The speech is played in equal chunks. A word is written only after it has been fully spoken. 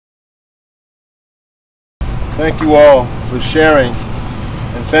Thank you all for sharing,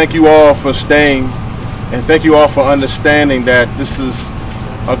 and thank you all for staying, and thank you all for understanding that this is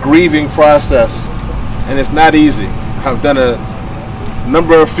a grieving process, and it's not easy. I've done a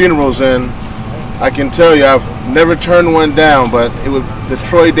number of funerals, and I can tell you I've never turned one down, but the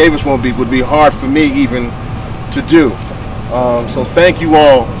Troy Davis one would be hard for me even to do. So thank you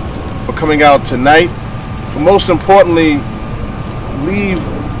all for coming out tonight. But most importantly,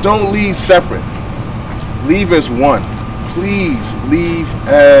 don't leave separate. Leave as one. Please leave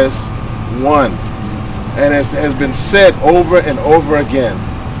as one. And as has been said over and over again,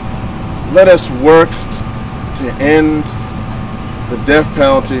 let us work to end the death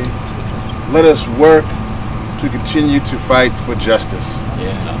penalty. Let us work to continue to fight for justice.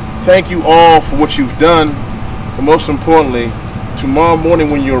 Yeah. Thank you all for what you've done. But most importantly, tomorrow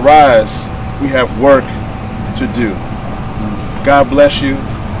morning when you rise, we have work to do. God bless you,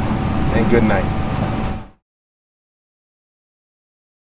 and good night.